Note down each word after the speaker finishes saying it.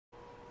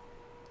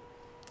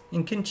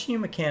In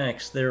continuum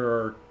mechanics, there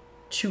are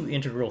two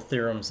integral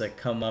theorems that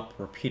come up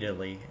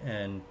repeatedly,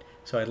 and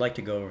so I'd like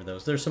to go over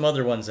those. There's some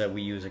other ones that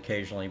we use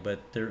occasionally, but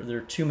there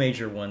are two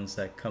major ones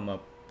that come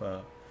up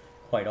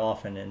quite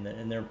often,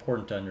 and they're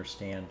important to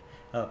understand.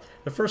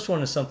 The first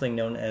one is something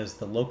known as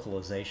the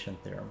localization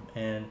theorem,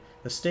 and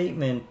the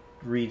statement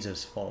reads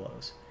as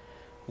follows.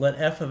 Let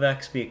f of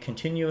x be a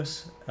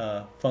continuous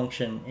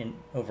function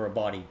over a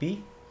body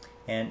B,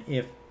 and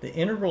if the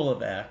integral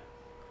of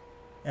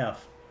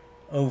f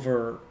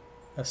over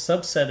a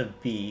subset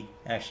of B,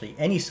 actually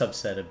any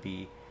subset of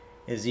B,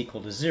 is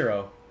equal to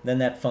 0, then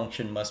that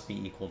function must be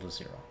equal to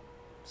 0.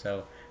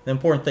 So the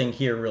important thing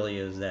here really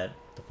is that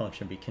the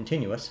function be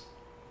continuous,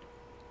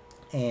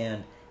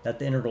 and that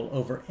the integral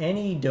over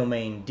any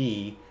domain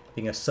D,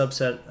 being a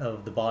subset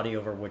of the body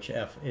over which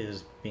f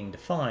is being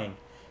defined,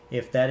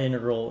 if that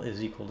integral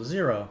is equal to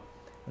 0,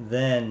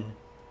 then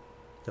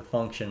the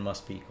function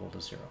must be equal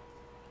to 0.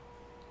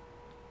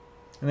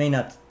 It may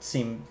not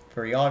seem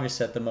very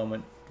obvious at the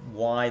moment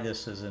why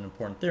this is an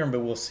important theorem, but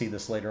we'll see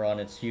this later on.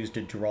 It's used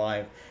to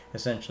derive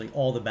essentially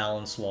all the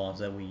balance laws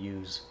that we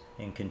use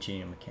in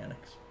continuum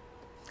mechanics.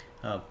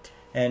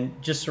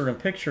 And just sort of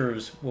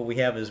pictures, what we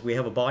have is we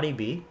have a body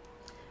B,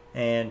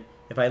 and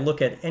if I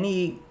look at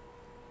any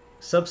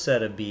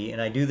subset of B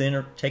and I do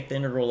take the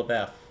integral of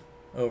f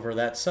over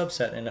that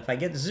subset, and if I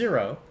get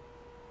 0,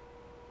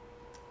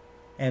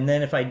 and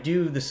then if I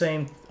do the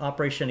same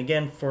operation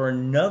again for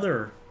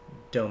another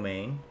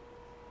domain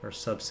or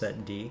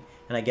subset D,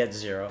 and I get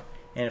 0,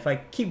 and if I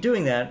keep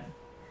doing that,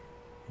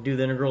 do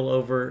the integral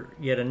over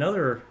yet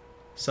another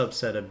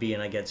subset of B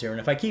and I get 0, and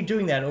if I keep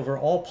doing that over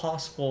all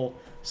possible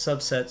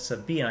subsets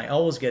of B and I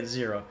always get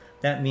 0,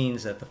 that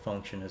means that the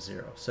function is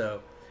 0.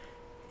 So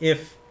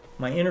if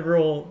my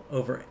integral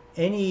over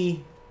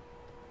any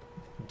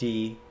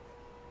D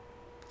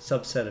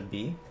subset of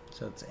B,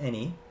 so it's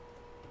any,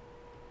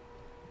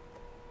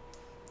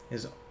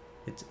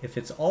 if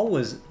it's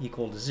always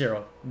equal to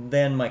 0,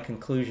 then my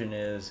conclusion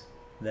is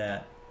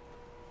that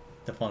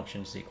the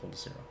function is equal to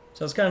 0.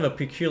 So it's kind of a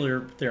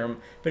peculiar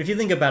theorem, but if you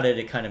think about it,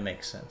 it kind of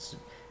makes sense.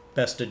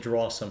 Best to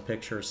draw some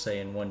pictures, say,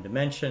 in one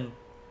dimension.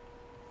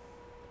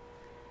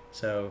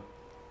 So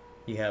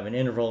you have an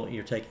interval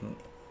you're taking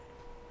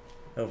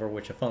over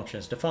which a function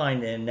is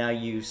defined, and now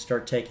you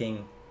start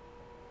taking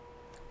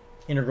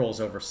integrals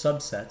over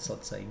subsets,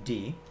 let's say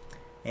D,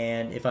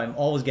 and if I'm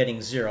always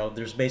getting 0,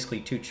 there's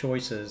basically two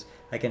choices.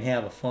 I can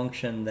have a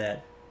function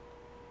that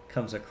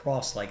comes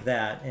across like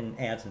that and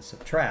adds and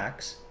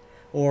subtracts,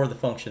 or the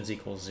function's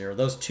equal to 0.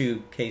 Those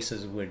two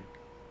cases would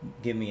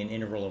give me an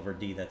integral over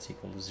D that's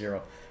equal to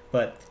 0.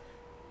 But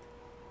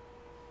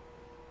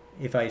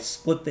if I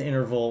split the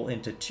interval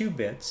into 2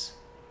 bits,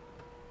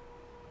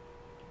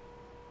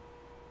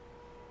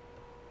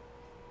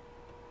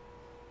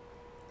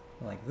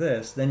 like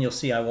this, then you'll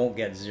see I won't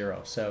get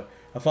 0. So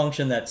a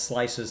function that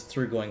slices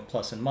through going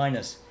plus and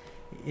minus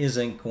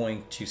isn't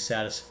going to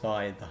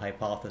satisfy the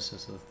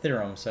hypothesis of the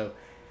theorem. So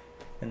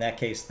in that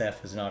case, the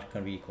f is not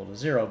going to be equal to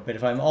 0. But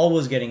if I'm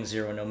always getting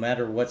 0, no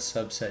matter what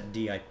subset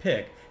D I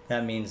pick,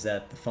 that means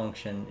that the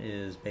function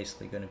is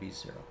basically going to be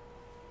 0.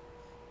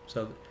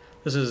 So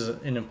this is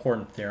an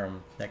important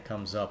theorem that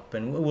comes up,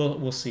 and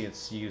we'll see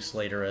its use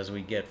later as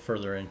we get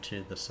further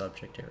into the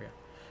subject area.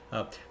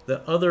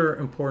 The other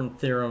important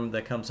theorem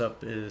that comes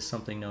up is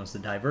something known as the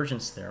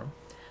divergence theorem.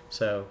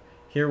 So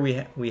here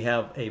we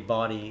have a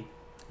body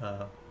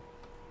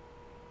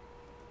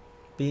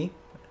B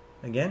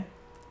again,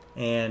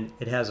 and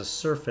it has a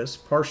surface,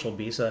 partial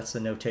B, so that's the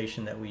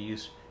notation that we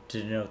use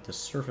to denote the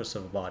surface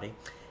of a body.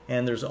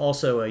 And there's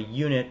also a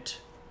unit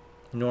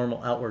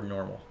normal, outward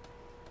normal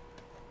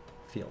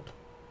field.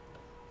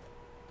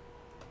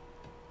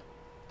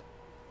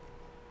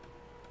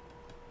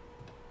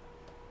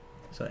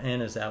 So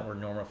n is the outward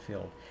normal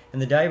field.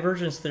 And the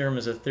divergence theorem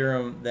is a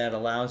theorem that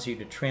allows you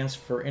to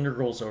transfer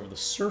integrals over the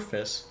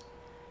surface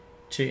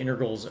to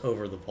integrals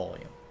over the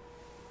volume.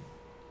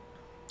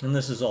 And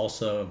this is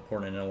also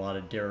important in a lot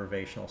of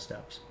derivational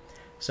steps.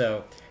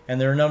 So, and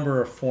there are a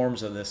number of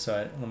forms of this,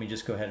 so let me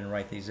just go ahead and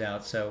write these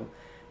out. So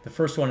the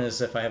first one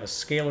is if I have a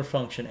scalar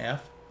function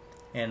f,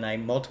 and I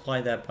multiply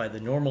that by the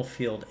normal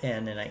field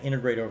n, and I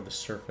integrate over the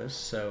surface,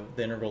 so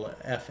the integral of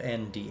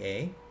fn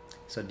dA,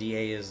 so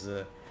dA is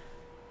the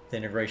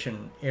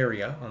integration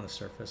area on the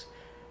surface,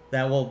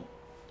 that will,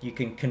 you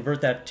can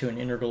convert that to an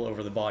integral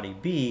over the body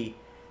B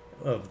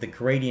of the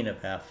gradient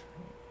of f,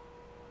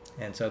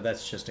 and so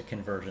that's just a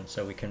conversion.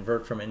 So we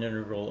convert from an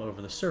integral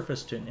over the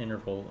surface to an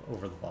integral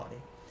over the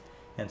body,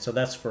 and so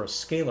that's for a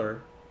scalar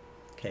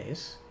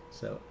case.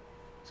 So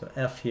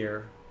f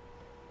here,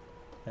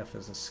 f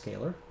is a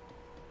scalar.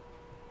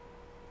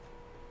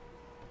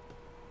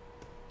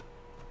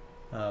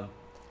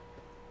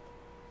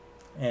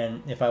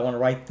 And if I want to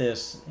write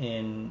this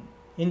in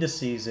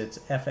indices, it's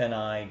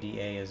fni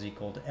dA is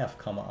equal to f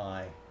comma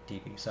I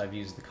dB. So I've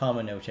used the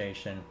comma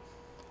notation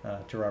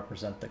to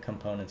represent the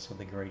components of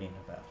the gradient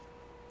of f.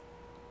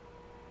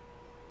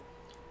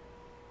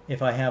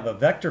 If I have a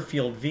vector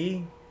field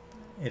V,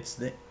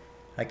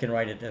 I I can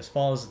write it as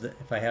follows.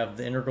 If I have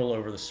the integral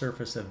over the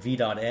surface of v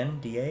dot n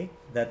dA,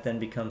 that then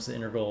becomes the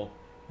integral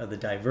of the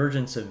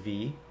divergence of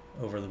v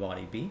over the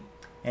body B.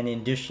 And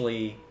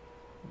initially,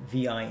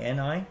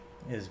 VINI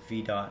is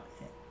v dot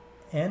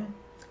n,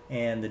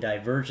 and the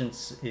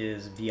divergence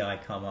is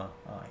VI comma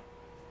I.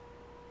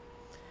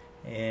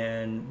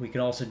 And we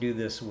can also do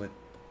this with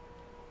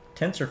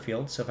tensor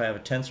fields. So if I have a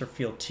tensor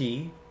field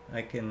T,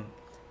 I can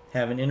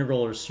have an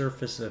integral over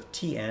surface of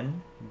Tn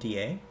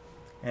dA,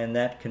 and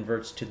that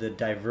converts to the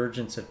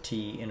divergence of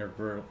T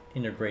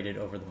integrated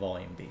over the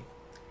volume B.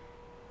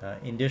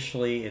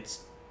 Initially,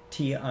 it's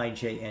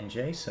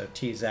Tijnj, so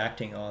T is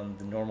acting on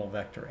the normal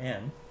vector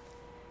n,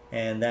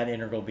 and that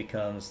integral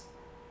becomes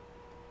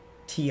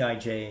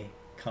Tij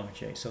comma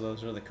j. So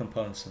those are the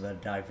components of the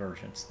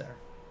divergence there.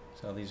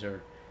 So these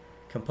are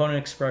component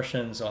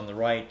expressions on the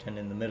right, and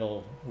in the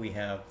middle we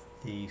have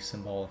the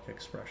symbolic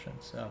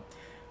expressions.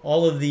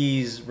 All of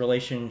these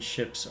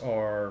relationships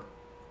are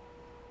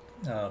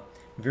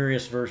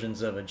various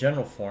versions of a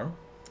general form.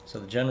 So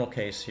the general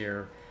case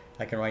here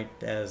I can write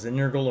as an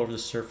integral over the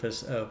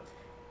surface of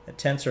a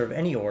tensor of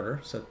any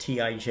order, so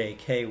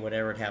Tijk,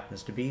 whatever it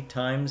happens to be,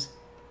 times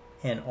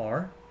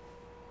nr.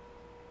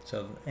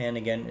 So n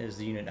again is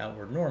the unit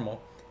outward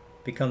normal,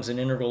 becomes an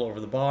integral over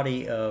the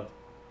body of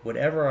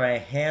whatever I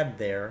had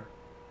there,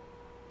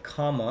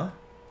 comma,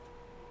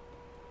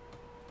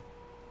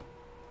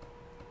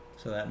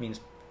 so that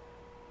means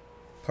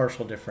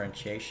partial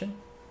differentiation,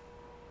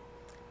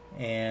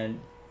 and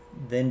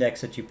the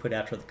index that you put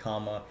after the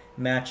comma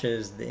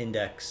matches the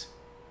index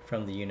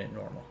from the unit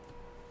normal.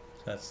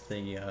 So that's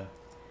the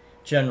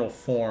general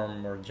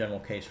form or general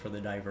case for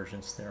the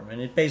divergence theorem.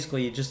 And it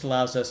basically just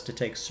allows us to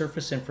take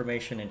surface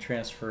information and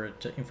transfer it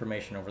to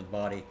information over the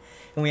body.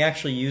 And we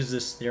actually use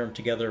this theorem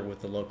together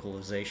with the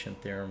localization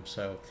theorem.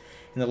 So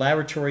in the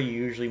laboratory, you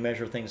usually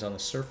measure things on the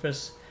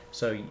surface,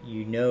 so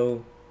you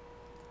know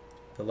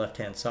the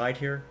left-hand side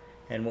here.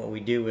 And what we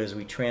do is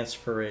we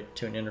transfer it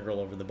to an integral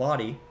over the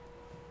body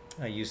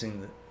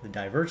using the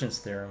divergence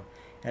theorem.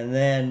 And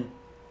then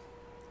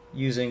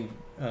using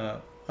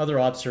other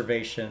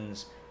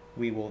observations,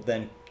 we will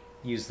then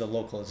use the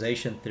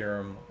localization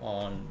theorem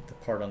on the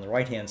part on the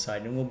right-hand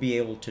side, and we'll be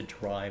able to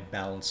derive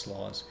balance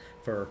laws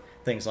for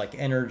things like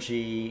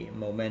energy,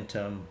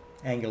 momentum,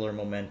 angular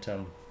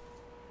momentum,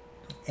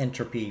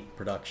 entropy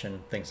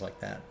production, things like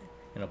that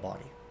in a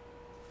body.